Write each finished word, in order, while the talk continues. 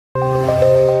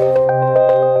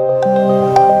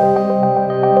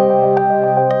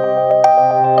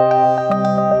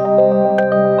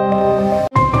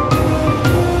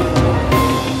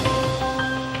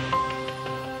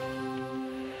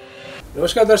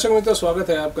नमस्कार दर्शक मित्रों, स्वागत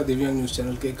है आपका दिव्यांग न्यूज़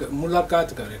चैनल के एक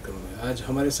मुलाकात कार्यक्रम में। आज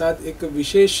हमारे साथ एक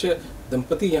विशेष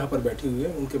दंपति यहाँ पर बैठी हुई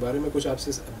है। उनके बारे में कुछ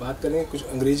आपसे बात करेंगे, कुछ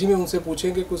अंग्रेजी में उनसे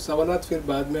पूछेंगे कुछ सवालात, फिर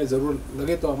बाद में ज़रूर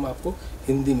लगे तो हम आपको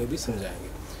हिंदी में भी समझाएंगे।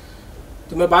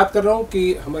 तो मैं बात कर रहा हूँ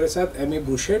कि हमारे साथ एमी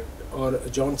बुर्शेट और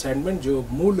जॉन सैंडमैन, जो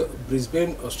मूल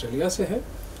ब्रिस्बेन ऑस्ट्रेलिया से है,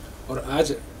 और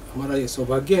आज हमारा ये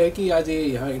सौभाग्य है कि आज ये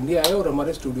यहाँ इंडिया आए और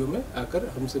हमारे स्टूडियो में आकर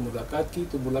हमसे मुलाकात की।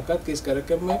 तो मुलाकात के इस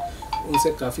कार्यक्रम में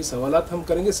उनसे काफ़ी सवालात हम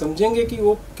करेंगे, समझेंगे कि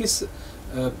वो किस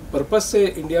पर्पस से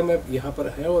इंडिया में यहाँ पर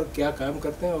है और क्या काम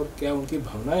करते हैं और क्या उनकी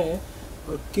भावनाएं हैं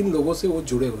और किन लोगों से वो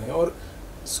जुड़े हुए हैं और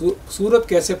सूरत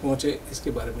कैसे पहुँचे,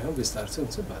 इसके बारे में हम विस्तार से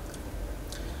उनसे बात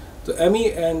करेंगे। तो Amy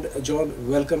and John,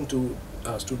 welcome to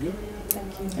our studio.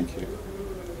 Thank you.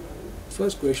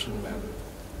 First question, ma'am.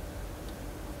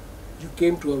 You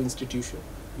came to our institution.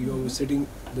 You are sitting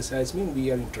beside me and we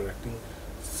are interacting.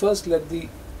 First, let the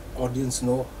audience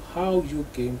know how you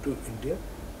came to India,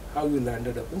 how you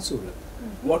landed up in Surat.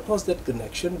 What was that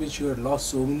connection which you had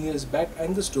lost so many years back,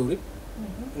 and the story,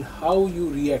 and how you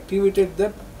reactivated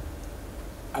that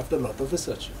after a lot of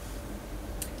research.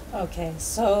 Okay,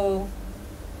 so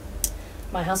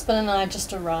my husband and I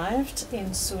just arrived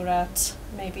in Surat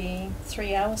maybe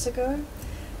 3 hours ago,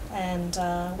 and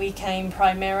we came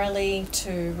primarily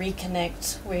to reconnect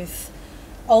with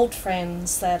old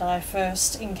friends that I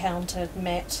first encountered,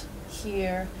 met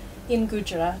here in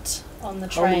Gujarat on the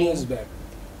train. How many years back?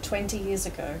 20 years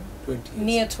ago. 20 years.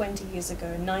 Near 20 years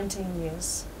ago, 19 years.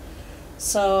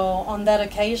 So on that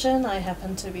occasion I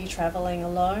happened to be travelling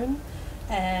alone,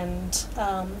 and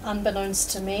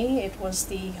unbeknownst to me, it was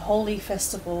the Holi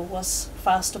festival was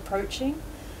fast approaching,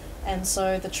 and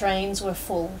so the trains were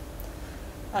full.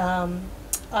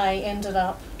 I ended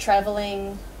up travelling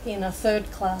in a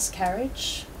third-class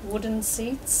carriage, wooden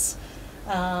seats.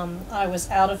 I was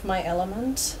out of my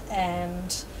element,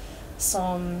 and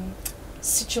some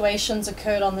situations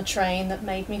occurred on the train that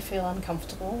made me feel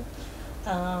uncomfortable.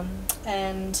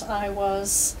 And I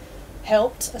was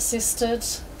helped, assisted,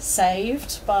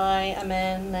 saved by a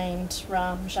man named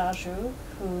Ram Jaju,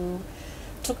 who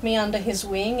took me under his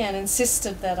wing and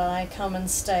insisted that I come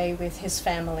and stay with his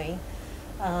family.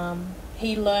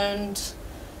 He learned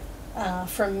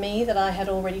from me that I had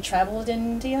already travelled in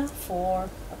India for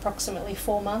approximately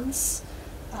 4 months.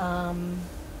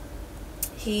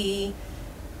 He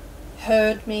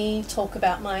heard me talk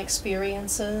about my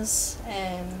experiences,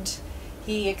 and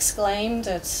he exclaimed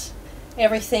that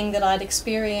everything that I'd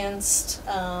experienced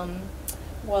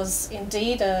was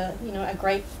indeed a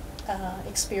great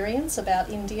experience about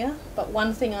India, but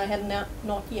one thing I had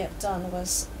not yet done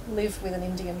was live with an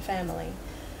Indian family.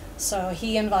 So he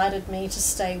invited me to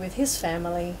stay with his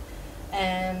family,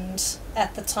 and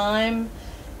at the time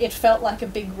it felt like a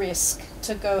big risk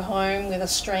to go home with a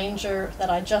stranger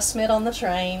that I just met on the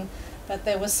train, but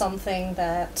there was something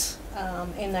that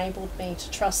enabled me to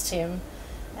trust him,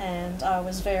 and I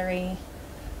was very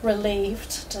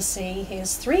relieved to see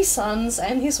his 3 sons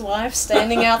and his wife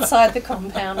standing outside the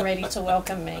compound ready to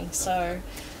welcome me. So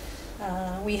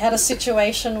we had a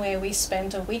situation where we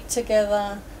spent a week together.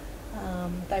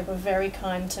 They were very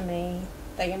kind to me.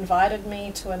 They invited me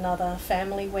to another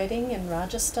family wedding in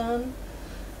Rajasthan,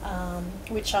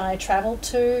 which I travelled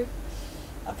to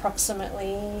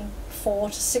approximately 4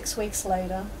 to 6 weeks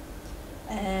later,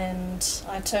 and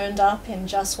I turned up in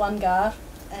Jaswangarh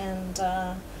and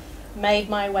made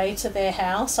my way to their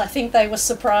house. I think they were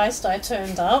surprised I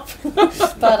turned up,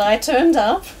 but I turned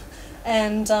up,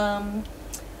 and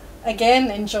again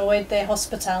enjoyed their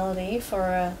hospitality for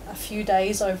a few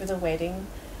days over the wedding.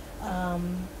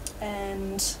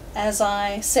 And as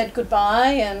I said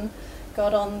goodbye and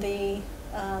got on the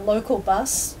local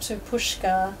bus to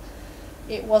Pushkar,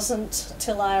 it wasn't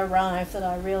till I arrived that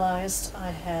I realised I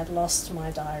had lost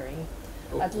my diary.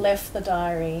 I'd left the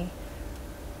diary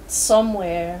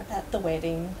somewhere at the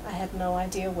wedding. I had no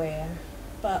idea where,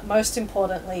 but most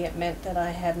importantly it meant that I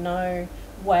had no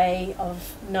way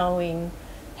of knowing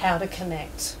how to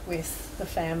connect with the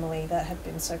family that had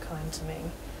been so kind to me.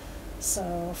 So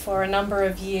for a number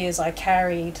of years I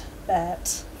carried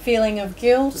that feeling of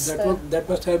guilt. So that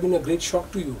must have been a great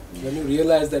shock to you when you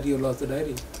realized that you lost the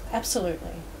diary.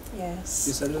 Absolutely, yes.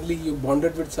 Suddenly you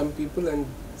bonded with some people and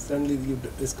suddenly you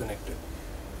disconnected.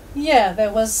 Yeah,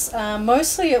 there was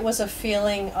mostly it was a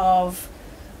feeling of,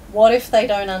 what if they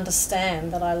don't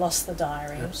understand that I lost the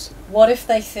diary? Absolutely. What if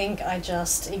they think I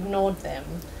just ignored them?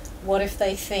 What if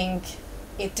they think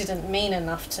it didn't mean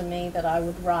enough to me that I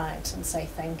would write and say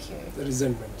thank you? The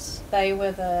resentments. They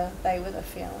were the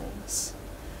feelings.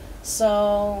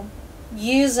 So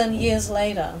years and years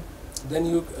later. Then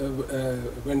you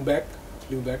went back,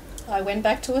 flew back. I went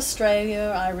back to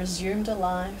Australia, I resumed a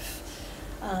life,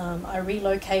 I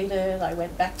relocated, I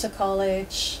went back to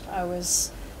college, I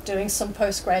was doing some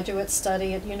postgraduate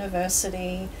study at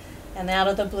university, and out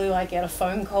of the blue I get a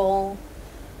phone call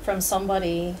from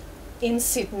somebody in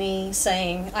Sydney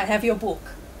saying, I have your book.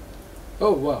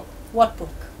 Oh, wow. What book?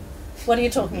 What are you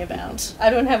talking about? I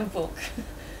don't have a book.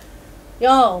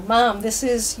 Yo, Mom,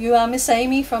 you are Miss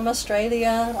Amy from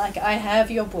Australia, like, I have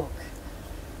your book.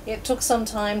 It took some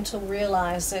time to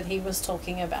realise that he was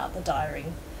talking about the diary,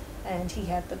 and he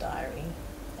had the diary.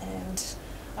 And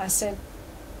I said,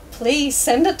 please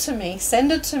send it to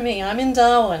me, I'm in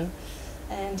Darwin.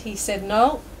 And he said,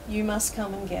 no, you must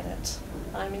come and get it.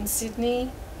 I'm in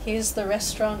Sydney, here's the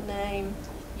restaurant name,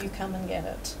 you come and get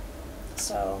it.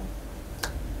 So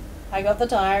I got the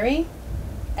diary,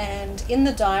 and in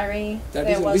the diary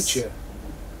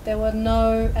there were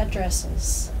no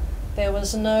addresses, there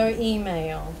was no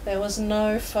email, there was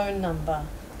no phone number,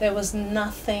 there was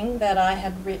nothing that I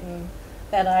had written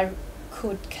that I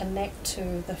could connect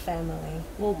to the family.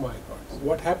 Oh my God.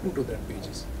 What happened to that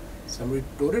pages? Somebody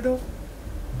tore it off?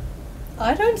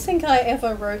 I don't think I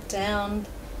ever wrote down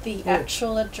the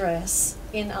actual address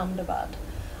in Ahmedabad.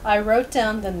 I wrote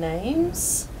down the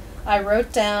names, I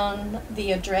wrote down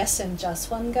the address in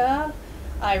Jaswangarh,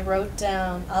 I wrote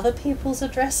down other people's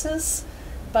addresses,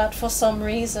 but for some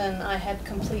reason I had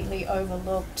completely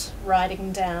overlooked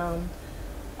writing down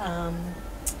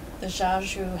the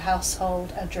Jaju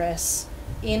household address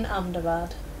in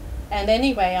Ahmedabad. And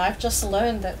anyway, I've just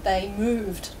learned that they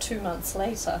moved 2 months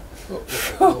later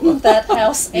from that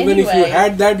house anyway. Even if you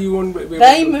had that, you won't be able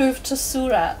They to... moved to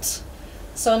Surat.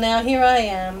 So now here I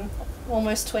am,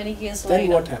 almost 20 years later.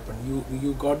 Then what happened?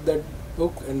 You got that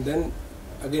book, and then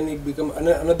again it became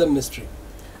another mystery.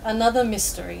 Another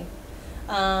mystery.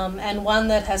 And one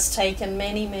that has taken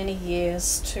many, many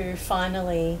years to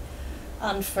finally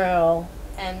unfurl.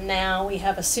 And now we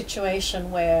have a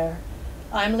situation where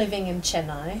I'm living in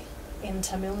Chennai, in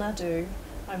Tamil Nadu.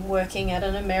 I'm working at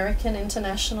an American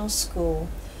international school,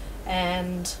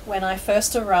 and when I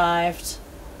first arrived,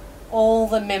 all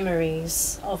the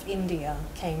memories of India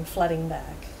came flooding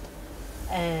back,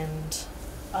 and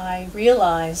I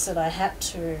realized that I had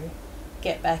to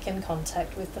get back in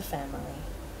contact with the family.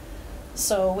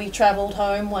 So we traveled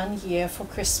home 1 year for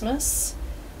Christmas.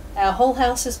 Our whole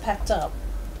house is packed up,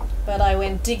 but I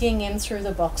went digging in through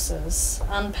the boxes,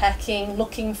 unpacking,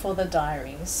 looking for the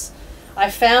diaries. I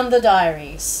found the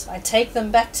diaries. I take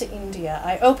them back to India.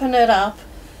 I open it up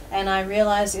and I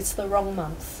realize it's the wrong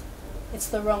month. It's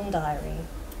the wrong diary.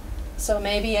 So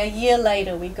maybe a year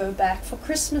later we go back for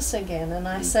Christmas again, and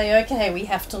I say, okay, we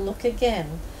have to look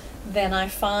again. Then I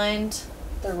find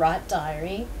the right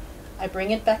diary. I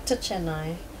bring it back to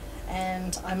Chennai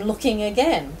and I'm looking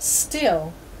again.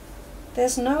 Still,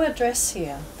 there's no address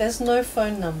here. There's no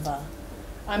phone number.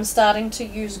 I'm starting to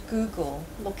use Google,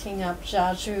 looking up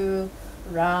Jaju,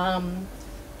 Ram,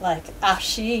 like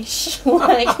Ashish,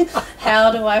 like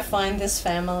how do I find this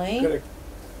family? Correct.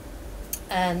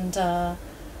 And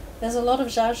there's a lot of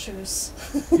Jajus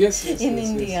Yes, in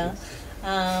India.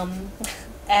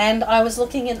 And I was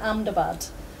looking in Ahmedabad,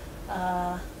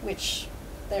 which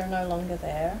they're no longer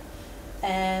there.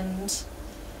 And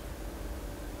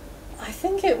I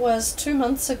think it was 2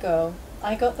 months ago,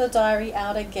 I got the diary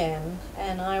out again,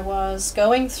 and I was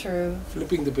going through,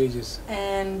 Flipping the pages.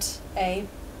 and a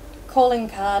calling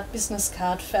card, business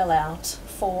card fell out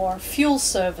for fuel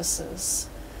services.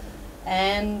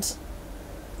 And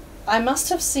I must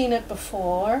have seen it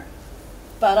before,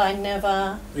 but I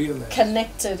never Realized.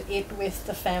 connected it with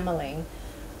the family.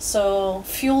 So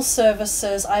fuel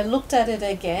services, I looked at it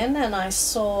again and I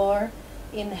saw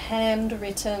in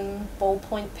handwritten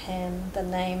ballpoint pen the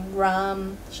name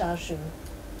Ram Jaju.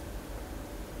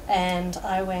 And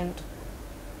I went,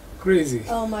 Crazy.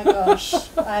 oh my gosh,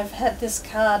 I've had this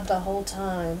card the whole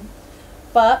time.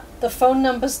 But the phone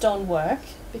numbers don't work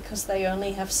because they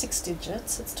only have 6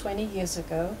 digits. It's 20 years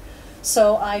ago.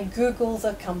 So I Google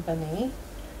the company,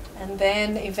 and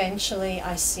then eventually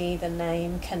I see the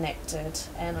name connected,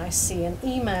 and I see an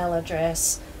email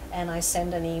address, and I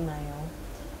send an email.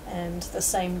 And the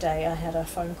same day I had a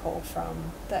phone call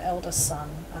from the eldest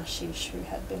son, Ashish, who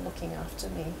had been looking after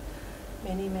me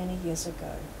many, many years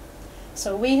ago.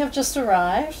 So we have just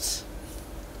arrived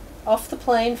off the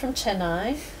plane from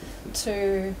Chennai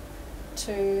to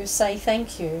say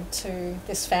thank you to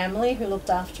this family who looked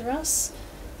after us.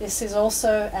 This is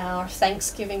also our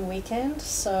Thanksgiving weekend,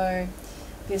 so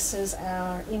this is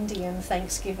our Indian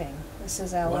Thanksgiving. This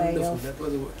is our Wonderful. way of That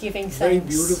was a giving very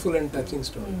thanks. beautiful and touching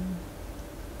story.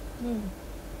 Mm.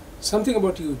 Something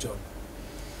about you, John.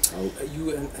 How are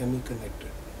you and Amy connected?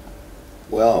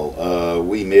 Well,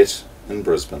 we met in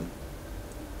Brisbane.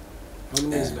 How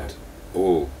many years back?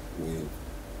 Oh,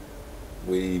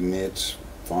 we met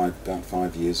about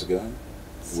 5 years ago.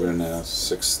 We're in our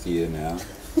 6th year now.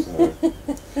 So.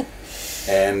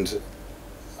 And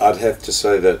I'd have to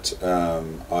say that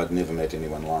I'd never met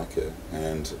anyone like her,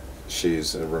 and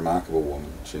she's a remarkable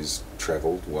woman. She's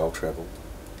travelled, well travelled,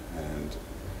 and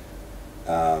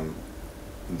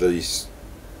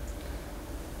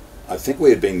I think we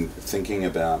had been thinking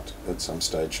about at some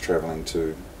stage travelling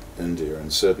to India,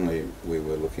 and certainly we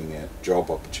were looking at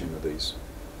job opportunities.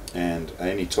 And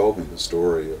Amy told me the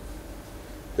story of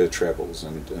her travels,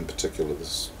 and in particular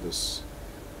this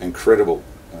incredible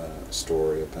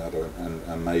story about an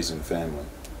amazing family.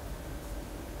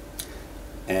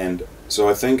 And so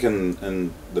I think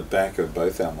in the back of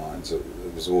both our minds it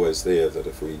was always there that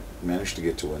if we managed to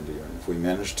get to India, and if we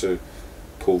managed to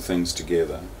pull things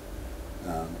together,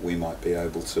 we might be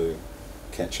able to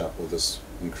catch up with this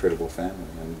incredible family.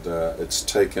 And it's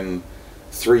taken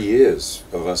 3 years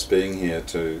of us being here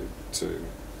to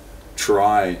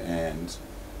try and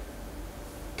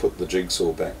put the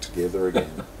jigsaw back together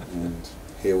again. And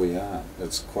here we are.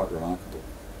 It's quite remarkable.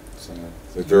 So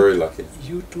we're very lucky.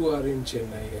 You two are in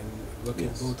Chennai and working,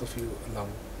 Yes. both of you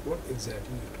along. What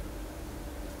exactly you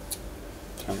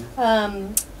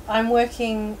do? I'm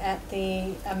working at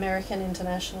the American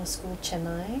International School,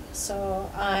 Chennai.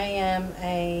 So I am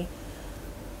an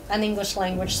English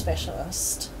language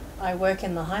specialist. I work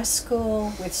in the high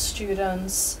school with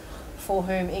students for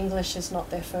whom English is not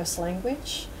their first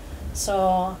language.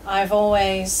 So I've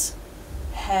always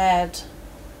had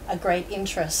a great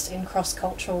interest in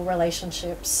cross-cultural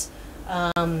relationships,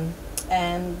 and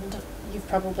you've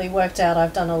probably worked out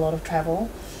I've done a lot of travel,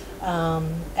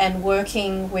 and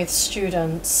working with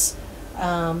students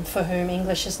for whom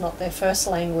English is not their first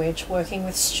language, working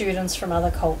with students from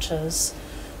other cultures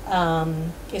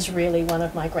is really one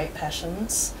of my great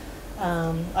passions.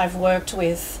 I've worked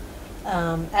with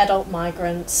adult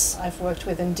migrants, I've worked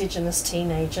with Indigenous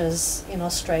teenagers in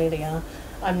Australia.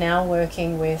 I'm now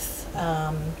working with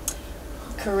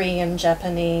Korean,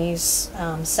 Japanese,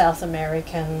 South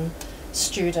American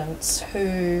students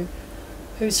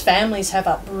whose families have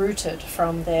uprooted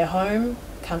from their home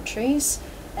countries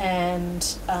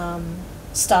and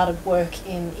started work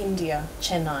in India,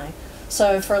 Chennai.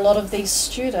 So for a lot of these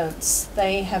students,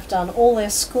 they have done all their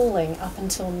schooling up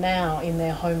until now in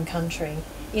their home country,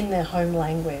 in their home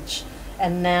language,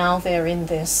 and now they're in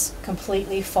this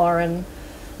completely foreign,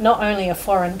 not only a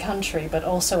foreign country, but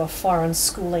also a foreign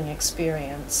schooling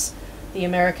experience. The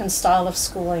American style of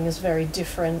schooling is very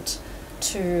different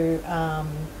to a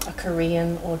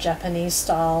Korean or Japanese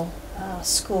style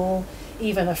school.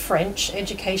 Even a French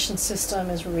education system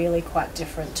is really quite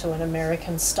different to an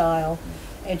American style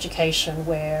education,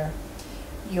 where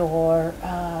your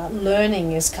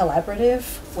learning is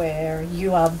collaborative, where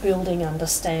you are building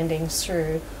understanding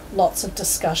through lots of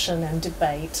discussion and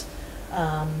debate.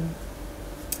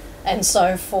 And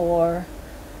so for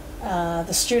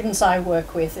the students I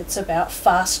work with, it's about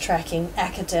fast-tracking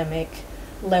academic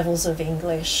levels of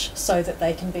English so that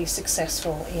they can be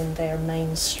successful in their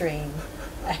mainstream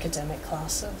academic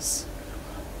classes.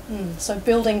 So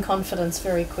building confidence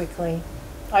very quickly.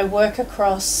 I work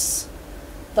across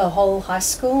the whole high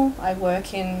school. I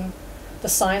work in the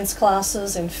science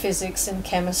classes, in physics, in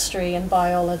chemistry, and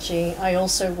biology. I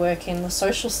also work in the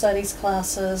social studies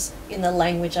classes, in the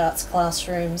language arts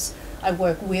classrooms. I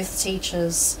work with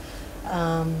teachers.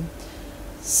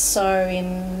 So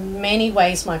in many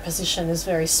ways my position is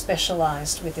very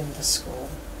specialised within the school.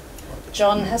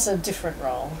 John has a different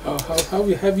role. How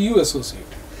have you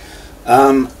associated?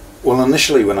 Well,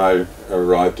 initially when I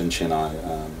arrived in Chennai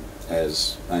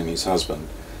as Amy's husband,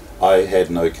 I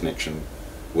had no connection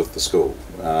with the school.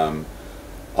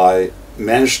 I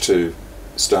managed to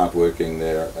start working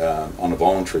there on a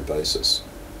voluntary basis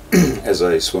as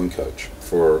a swim coach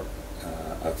for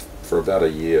about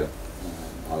a year.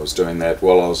 I was doing that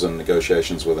while I was in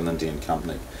negotiations with an Indian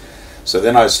company. So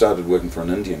then I started working for an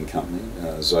Indian company,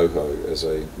 Zoho, as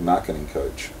a marketing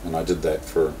coach, and I did that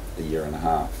for a year and a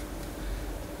half.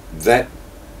 That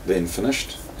then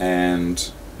finished, and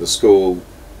the school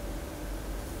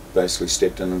basically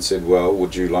stepped in and said, well,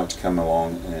 would you like to come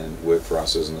along and work for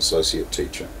us as an associate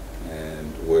teacher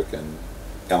and work in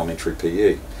elementary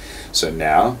PE? So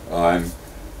now I'm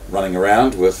running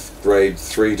around with grade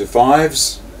 3 to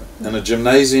 5s in a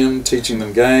gymnasium, teaching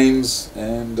them games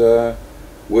and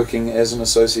working as an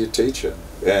associate teacher.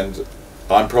 And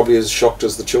I'm probably as shocked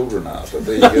as the children are, but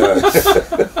there you go.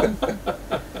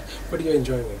 But you're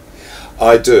enjoying it?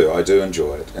 I do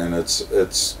enjoy it, and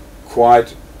it's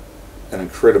quite an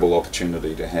incredible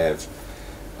opportunity to have.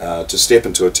 To step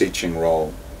into a teaching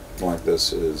role like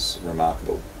this is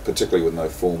remarkable, particularly with no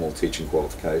formal teaching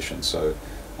qualification. So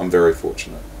I'm very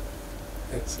fortunate.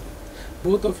 Excellent.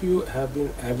 Both of you have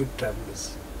been avid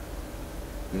travelers.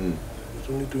 Mm. Not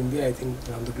only to India, I think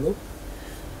around the globe.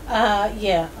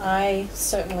 Yeah, I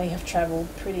certainly have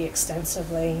travelled pretty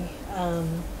extensively.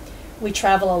 We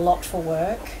travel a lot for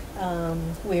work.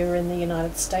 We were in the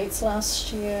United States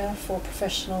last year for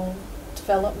professional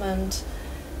development.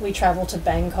 We travel to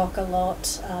Bangkok a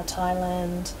lot,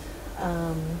 Thailand.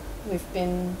 We've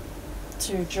been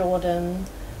to Jordan.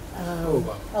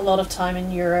 Wow. A lot of time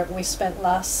in Europe. We spent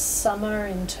last summer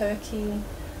in Turkey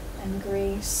and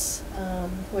Greece.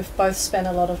 We've both spent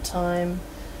a lot of time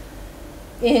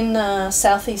in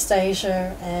Southeast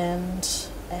Asia and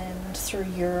through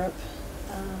Europe,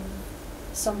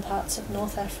 some parts of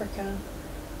North Africa.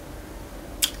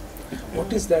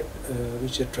 What is that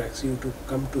which attracts you to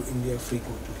come to India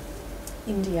frequently?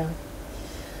 India.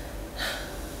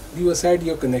 Leave aside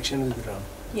your connection with Ram.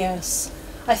 Yes.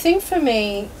 I think for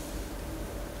me,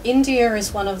 India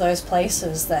is one of those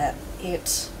places that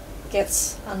it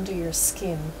gets under your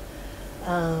skin.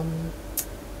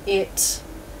 It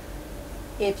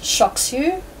shocks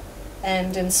you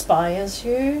and inspires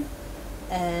you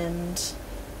and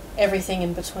everything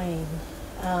in between.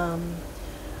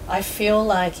 I feel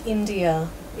like India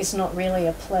is not really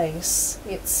a place,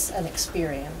 it's an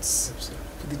experience.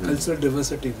 Absolutely. The cultural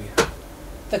diversity we have.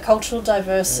 The cultural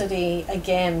diversity,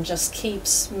 again, just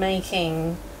keeps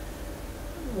making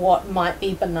what might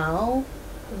be banal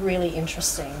really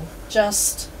interesting.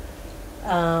 Just,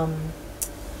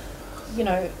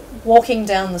 walking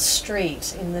down the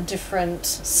street in the different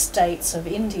states of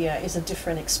India is a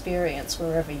different experience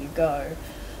wherever you go.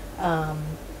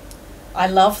 I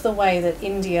love the way that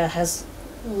India has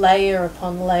layer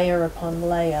upon layer upon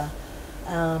layer.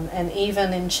 And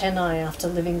even in Chennai, after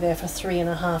living there for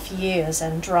 3.5 years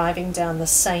and driving down the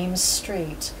same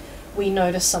street, we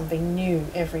notice something new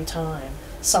every time,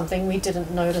 something we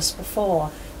didn't notice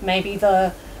before. Maybe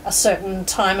a certain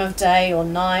time of day or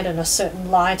night and a certain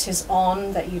light is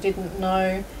on that you didn't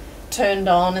know turned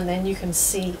on, and then you can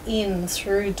see in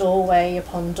through doorway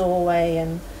upon doorway,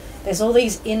 and there's all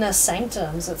these inner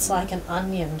sanctums. It's like an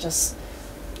onion, just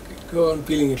go on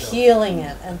peeling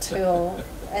it until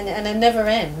and it never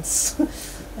ends.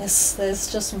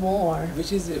 there's just more.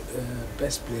 Which is the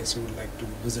best place you would like to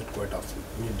visit quite often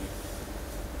in India?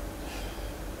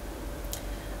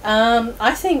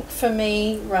 I think for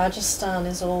me, Rajasthan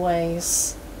is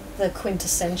always the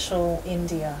quintessential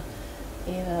India.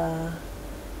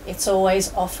 It's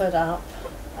always offered up.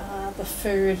 The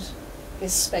food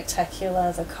is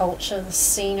spectacular, the culture, the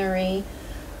scenery.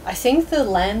 I think the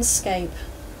landscape,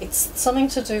 it's something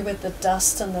to do with the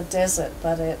dust and the desert,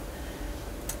 but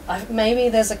maybe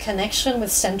there's a connection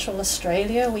with Central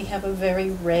Australia. We have a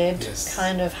very red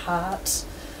kind of heart.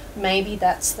 Maybe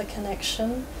that's the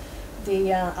connection.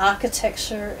 The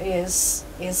architecture is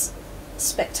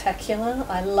spectacular.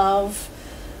 I love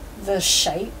the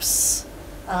shapes.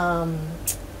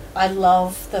 I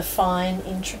love the fine,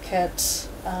 intricate,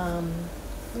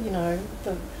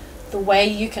 the way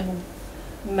you can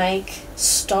make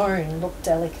stone look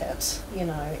delicate.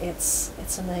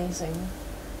 It's amazing.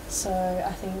 So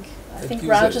I think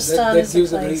Rajasthan is a place. That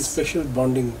gives a very special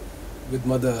bonding with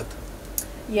Mother Earth.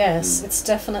 Yes, it's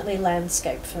definitely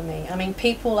landscape for me. I mean,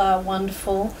 people are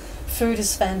wonderful, food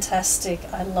is fantastic,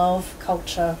 I love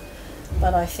culture,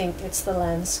 but I think it's the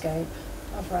landscape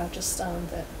of Rajasthan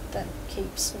that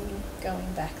keeps me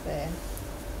going back there.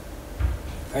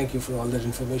 Thank you for all that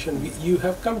information. You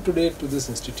have come today to this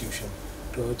institution,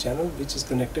 to our channel, which is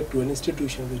connected to an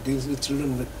institution which deals with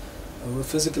children who are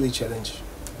physically challenged.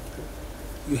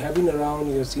 You have been around,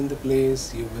 you have seen the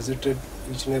place, you have visited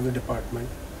each and every department.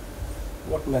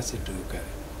 What message do you carry?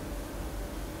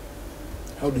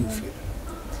 How do you feel?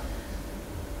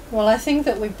 Well, I think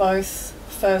that we both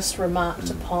first remarked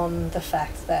upon the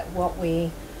fact that what we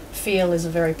feel is a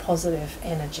very positive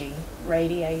energy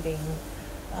radiating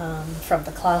from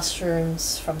the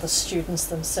classrooms, from the students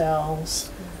themselves.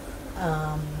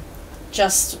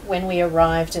 Just when we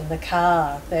arrived in the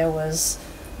car, there was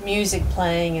music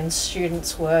playing and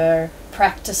students were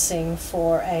practicing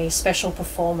for a special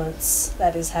performance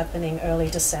that is happening early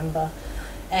December,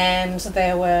 and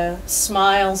there were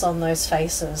smiles on those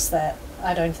faces that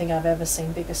I don't think I've ever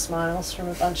seen bigger smiles from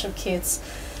a bunch of kids.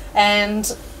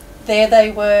 And there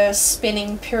they were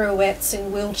spinning pirouettes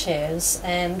in wheelchairs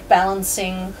and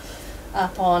balancing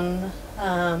up on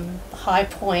high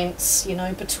points,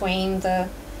 between the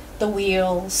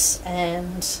wheels,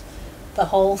 and the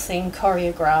whole thing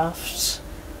choreographed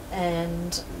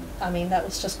and I mean that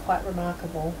was just quite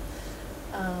remarkable.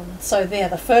 So there,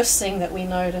 the first thing that we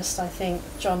noticed, I think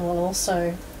John will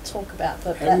also talk about.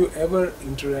 But have you ever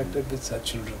interacted with such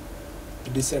children,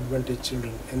 disadvantaged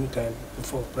children, any time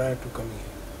before, prior to coming here?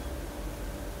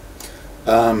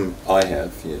 I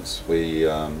have, yes. We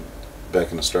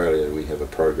back in Australia we have a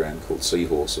program called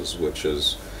Seahorses, which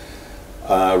is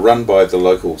run by the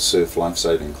local surf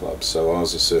lifesaving club. So I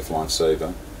was a surf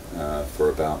lifesaver for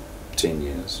about 10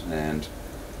 years, and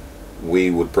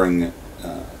we would bring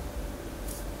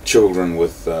children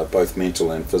with both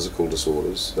mental and physical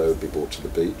disorders. They would be brought to the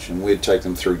beach, and we'd take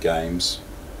them through games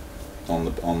on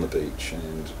the beach,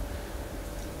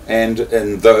 and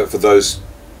for those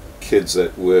kids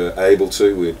that were able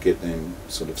to, we'd get them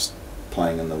sort of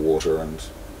playing in the water and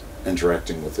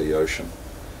interacting with the ocean.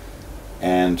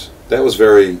 And that was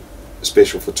very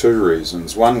special for two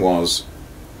reasons. One was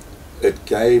it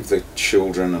gave the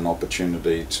children an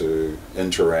opportunity to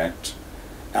interact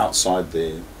outside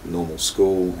their normal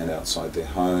school and outside their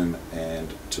home,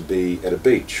 and to be at a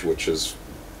beach,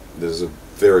 there's a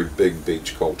very big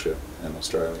beach culture in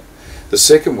Australia. The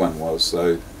second one was,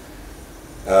 though,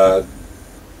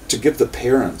 to give the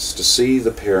parents, to see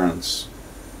the parents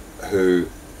who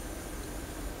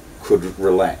could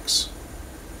relax.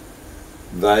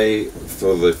 They,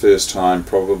 for the first time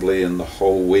probably in the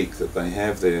whole week that they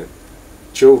have their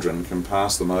children, can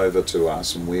pass them over to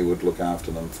us, and we would look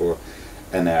after them for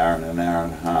an hour and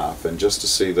a half, and just to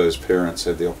see those parents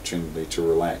have the opportunity to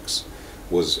relax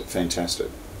was fantastic.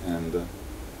 And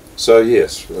so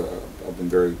yes, I've been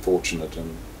very fortunate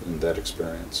in that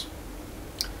experience.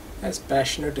 As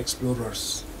passionate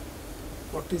explorers,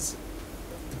 what is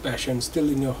the passion still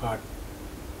in your heart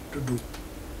to do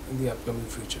in the upcoming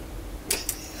future?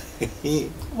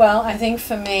 Well, I think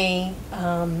for me,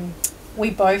 we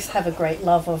both have a great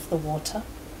love of the water.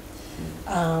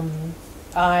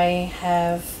 I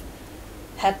have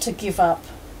had to give up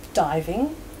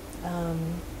diving,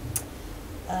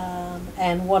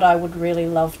 and what I would really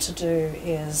love to do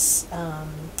is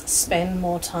spend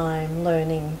more time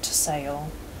learning to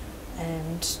sail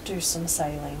and do some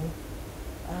sailing.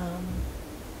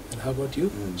 And how about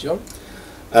you, John?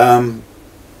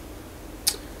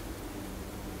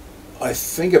 I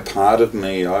think a part of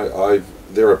me,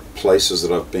 there are places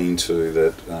that I've been to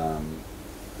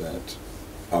that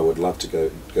I would love to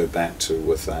go back to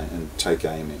and take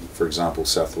aim in. For example,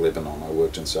 South Lebanon. I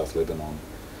worked in South Lebanon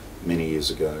many years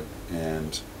ago,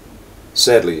 and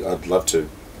sadly I'd love to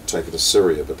take it to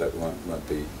Syria, but there won't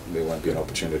be an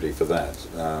opportunity for that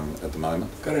at the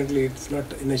moment. Currently it's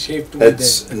not in a shape to be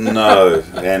there. No,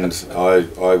 and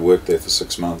I worked there for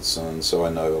 6 months, and so I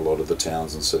know a lot of the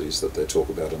towns and cities that they talk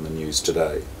about in the news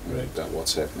today, right, about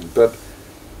what's happening. But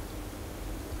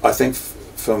I think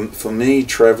for me,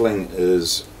 travelling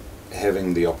is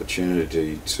having the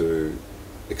opportunity to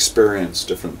experience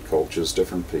different cultures,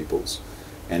 different peoples,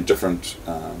 and different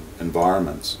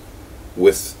environments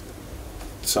with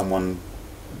someone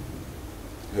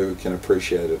who can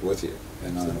appreciate it with you.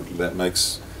 And that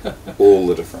makes all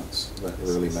the difference. That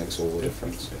really makes all the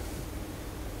difference.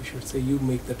 You should say you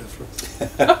make the difference.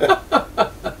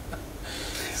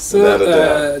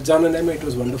 So, John and Emma, it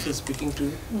was wonderful speaking to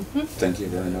you. Thank you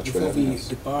very much for having us.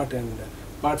 Before we depart and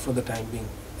part for the time being,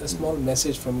 a small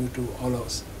message from you to all of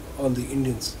us, all the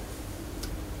Indians.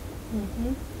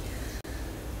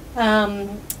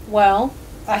 Well,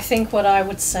 I think what I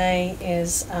would say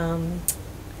is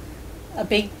a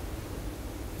big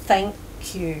thank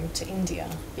you to India,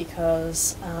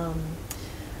 because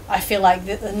I feel like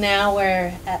now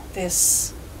we're at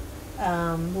this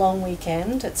long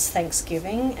weekend, it's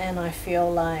Thanksgiving, and I feel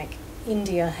like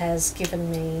India has given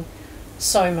me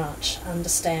so much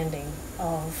understanding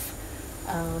of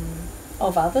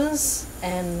others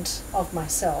and of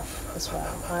myself as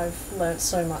well. I've learnt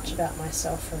so much about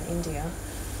myself from India,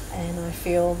 and I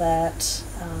feel that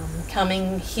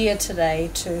coming here today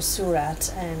to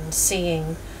Surat and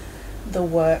seeing the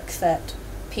work that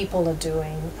people are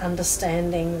doing,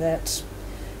 understanding that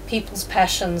people's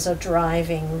passions are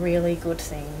driving really good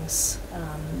things,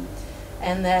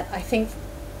 and that I think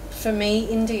for me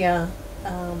India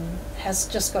has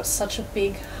just got such a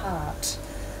big heart.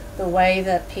 The way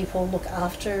that people look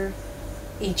after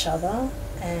each other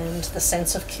and the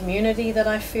sense of community that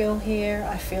I feel here,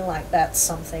 I feel like that's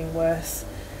something worth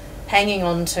hanging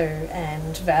on to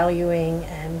and valuing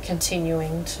and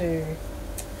continuing to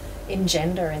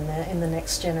engender in the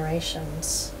next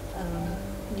generations.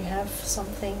 You have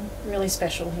something really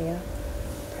special here.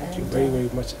 Thank you very, very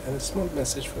much. And a small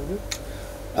message from you?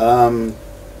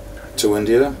 To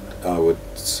India, I would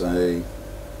say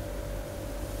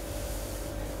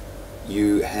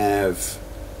you have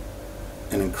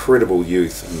an incredible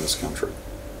youth in this country.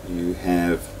 You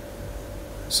have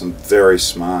some very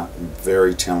smart and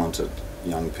very talented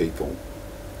young people,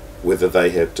 whether they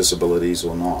have disabilities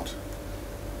or not,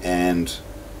 and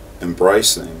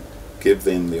embrace them, give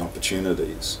them the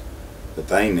opportunities that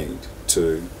they need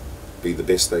to be the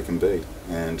best they can be.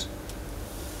 And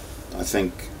I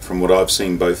think from what I've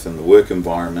seen both in the work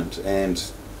environment and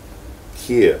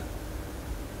here,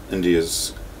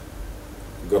 India's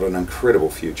got an incredible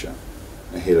future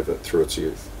ahead of it through its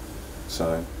youth.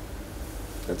 So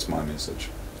that's my message.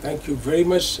 Thank you very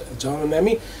much John और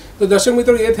Amy. तो दर्शक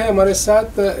मित्रों, ये थे हमारे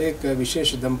साथ एक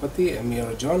विशेष दंपति एमी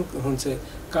और जॉन। उनसे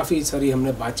काफ़ी सारी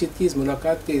हमने बातचीत की इस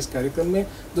मुलाकात के इस कार्यक्रम में।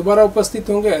 दोबारा उपस्थित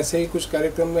होंगे ऐसे ही कुछ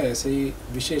कार्यक्रम में, ऐसे ही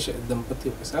विशेष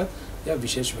दंपतियों के साथ या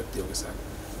विशेष व्यक्तियों के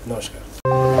साथ।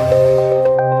 नमस्कार।